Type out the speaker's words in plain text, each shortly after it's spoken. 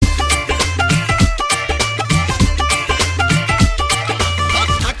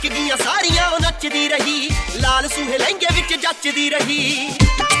ਜੱਚਦੀ ਰਹੀ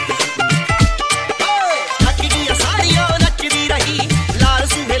ਅੱਕ ਗਈਆਂ ਸਾਰੀਆਂ ਨੱਚਦੀ ਰਹੀ ਲਾਲ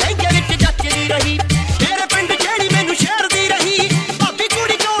ਸੂਹੇ ਲਹਿੰਗੇ ਵਿੱਚ ਜੱਚਦੀ ਰਹੀ ਤੇਰੇ ਪਿੰਡ ਜਿਹੜੀ ਮੈਨੂੰ ਸ਼ਹਿਰਦੀ ਰਹੀ ਭਾਬੀ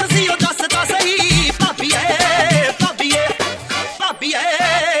ਕੁੜੀ ਕੌਣ ਸੀ ਉਹ ਦੱਸ ਤਾਂ ਸਹੀ ਭਾਬੀ ਏ ਭਾਬੀ ਏ ਭਾਬੀ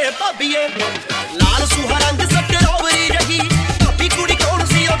ਏ ਭਾਬੀ ਏ ਲਾਲ ਸੂਹਾ ਰੰਗ ਸਟਰੋਬਰੀ ਰਹੀ ਭਾਬੀ ਕੁੜੀ ਕੌਣ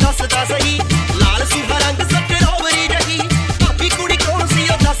ਸੀ ਉਹ ਦੱਸ ਤਾਂ ਸਹੀ ਲਾਲ ਸੂਹਾ ਰੰਗ ਸਟਰੋਬਰੀ ਰਹੀ ਭਾਬੀ ਕੁੜੀ ਕੌਣ ਸੀ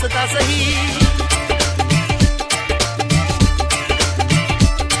ਉਹ ਦੱਸ ਤਾਂ ਸਹੀ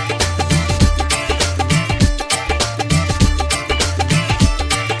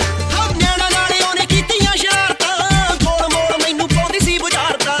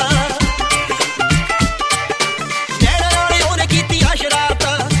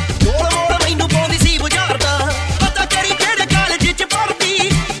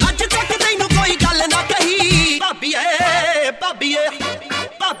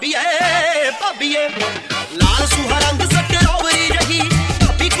ਲਾਲ ਸੂਹਾ ਰੰਗ ਸਟਰੋਬਰੀ ਰਹੀ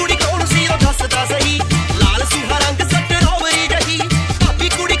ਭਾਬੀ ਕੁੜੀ ਕੌਣ ਸੀ ਉਹ ਦੱਸਦਾ ਸਹੀ ਲਾਲ ਸੂਹਾ ਰੰਗ ਸਟਰੋਬਰੀ ਰਹੀ ਭਾਬੀ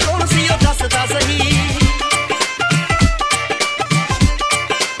ਕੁੜੀ ਕੌਣ ਸੀ ਉਹ ਦੱਸਦਾ ਸਹੀ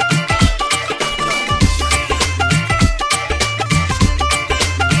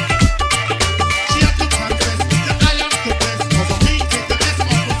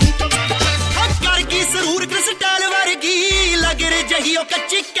ਕਰ ਗਈ ਸਰੂਰ ਕ੍ਰਿਸਟਲ ਵਰਗੀ ਲੱਗ ਰਹੀ ਉਹ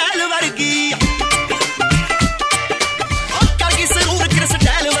ਕੱਚੀ ਕੈਲ ਵਰਗੀ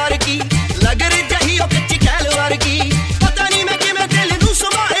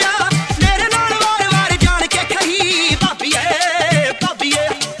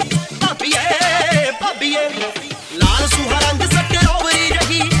ਲਾਲ ਸੂਹਾ ਰੰਗ ਸਟਰੋਬਰੀ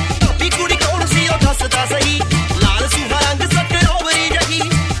ਰਹੀ ਭਾਬੀ ਕੁੜੀ ਕੌਣ ਸੀ ਉਹ ਦੱਸਦਾ ਸਹੀ ਲਾਲ ਸੂਹਾ ਰੰਗ ਸਟਰੋਬਰੀ ਰਹੀ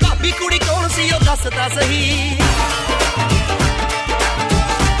ਭਾਬੀ ਕੁੜੀ ਕੌਣ ਸੀ ਉਹ ਦੱਸਦਾ ਸਹੀ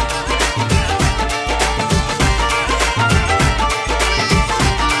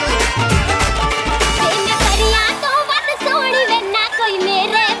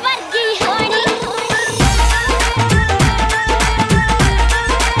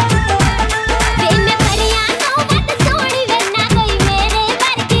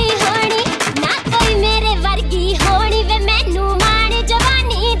ਹੋਣੀ ਵੇ ਮੈਨੂੰ ਮਾਣ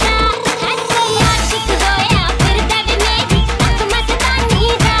ਜਵਾਨੀ ਦਾ ਹਰ ਕੋਈ ਆਸ਼ਿਕ ਹੋਇਆ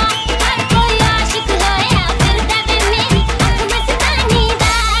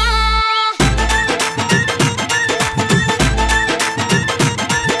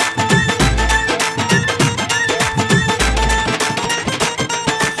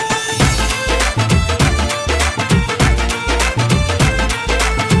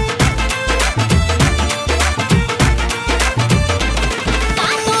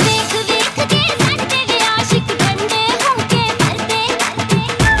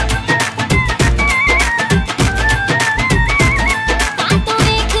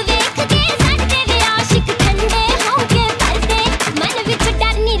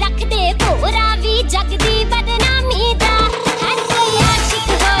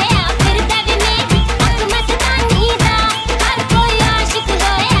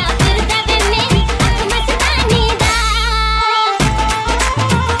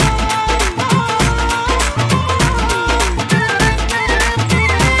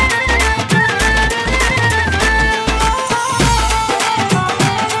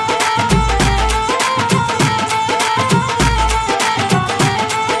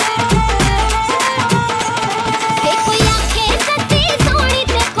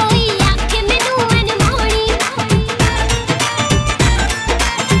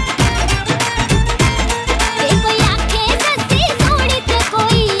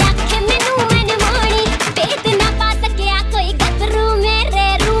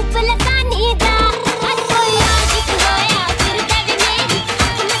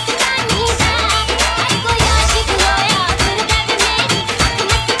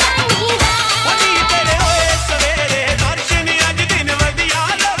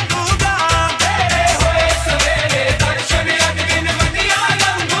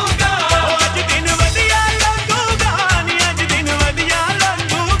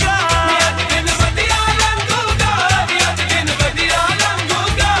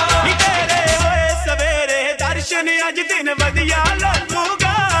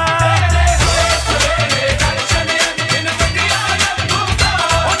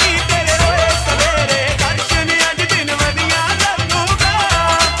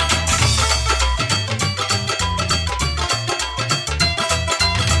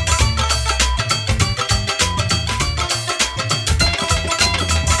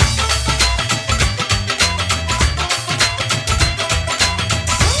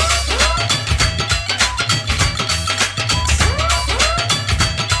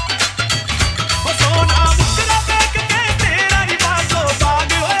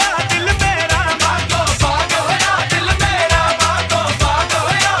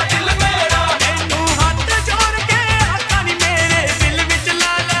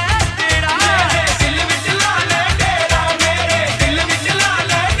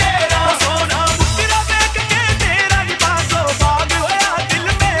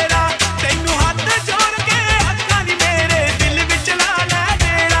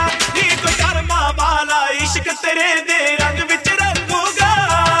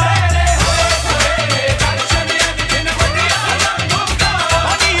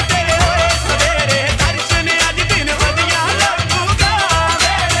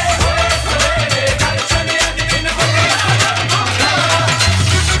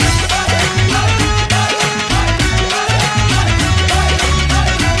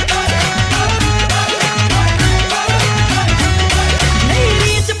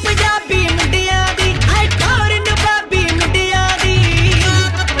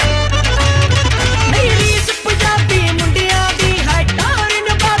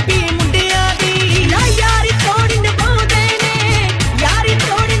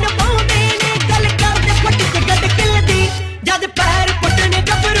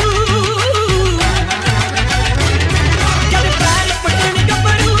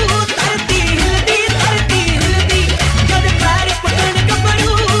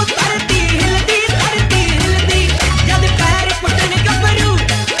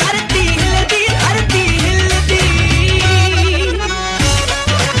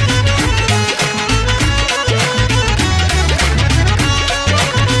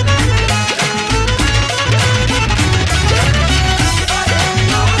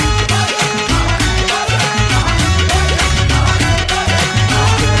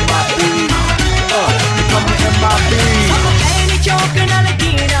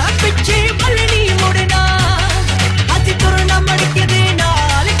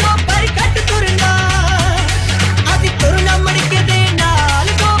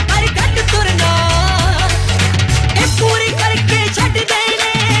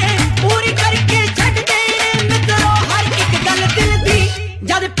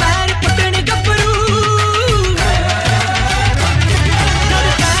ਜਦ ਪੈਰ ਪੁੱਟਣ ਗੱਭਰੂ, ਜਦ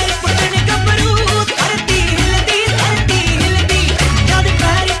ਪੈਰ ਪੁੱਟਣ ਗੱਭਰੂ, ਧਰਤੀ ਹਿਲਦੀ ਜਦ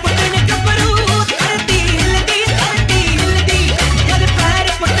ਪੈਰ ਪੁੱਟਣ ਗੱਭਰੂ, ਧਰਤੀ ਹਿਲਦੀ ਜਦ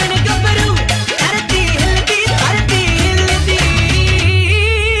ਪੈਰ ਪੁੱਟਣ ਗੱਭਰੂ, ਧਰਤੀ ਹਿਲਦੀ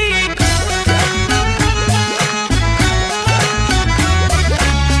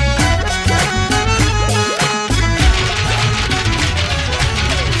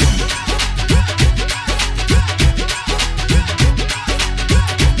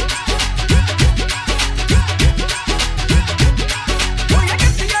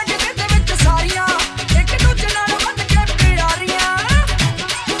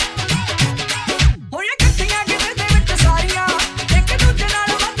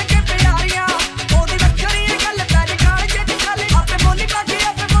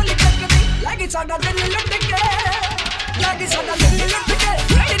ਸਾਡਾ ਦਿਲ ਲੁੱਟ ਕੇ, ਲੱਗੀ ਸਾਡਾ ਦਿਲ ਲੁੱਟ ਕੇ,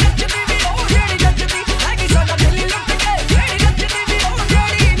 ਜਿਹੜੀ ਨੱਚਦੀ ਵੀ ਉਹ ਜਿਹੜੀ ਨੱਚਦੀ, ਲੱਗੀ ਸਾਡਾ ਦਿਲ ਲੁੱਟ ਕੇ, ਜਿਹੜੀ ਨੱਚਦੀ ਵੀ ਉਹ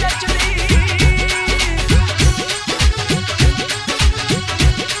ਜਿਹੜੀ ਨੱਚਦੀ।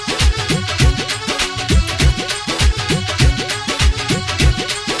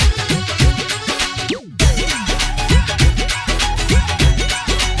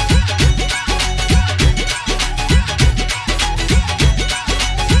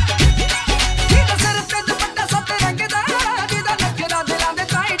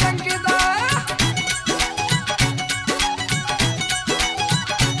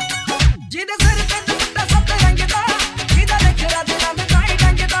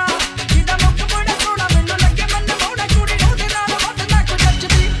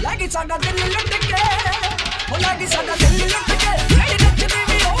 ਸਾਡਾ ਦਿਲ ਲੁੱਟ ਕੇ, ਉਹ ਲੱਗੀ ਸਾਡਾ ਦਿਲ ਲੁੱਟ ਕੇ।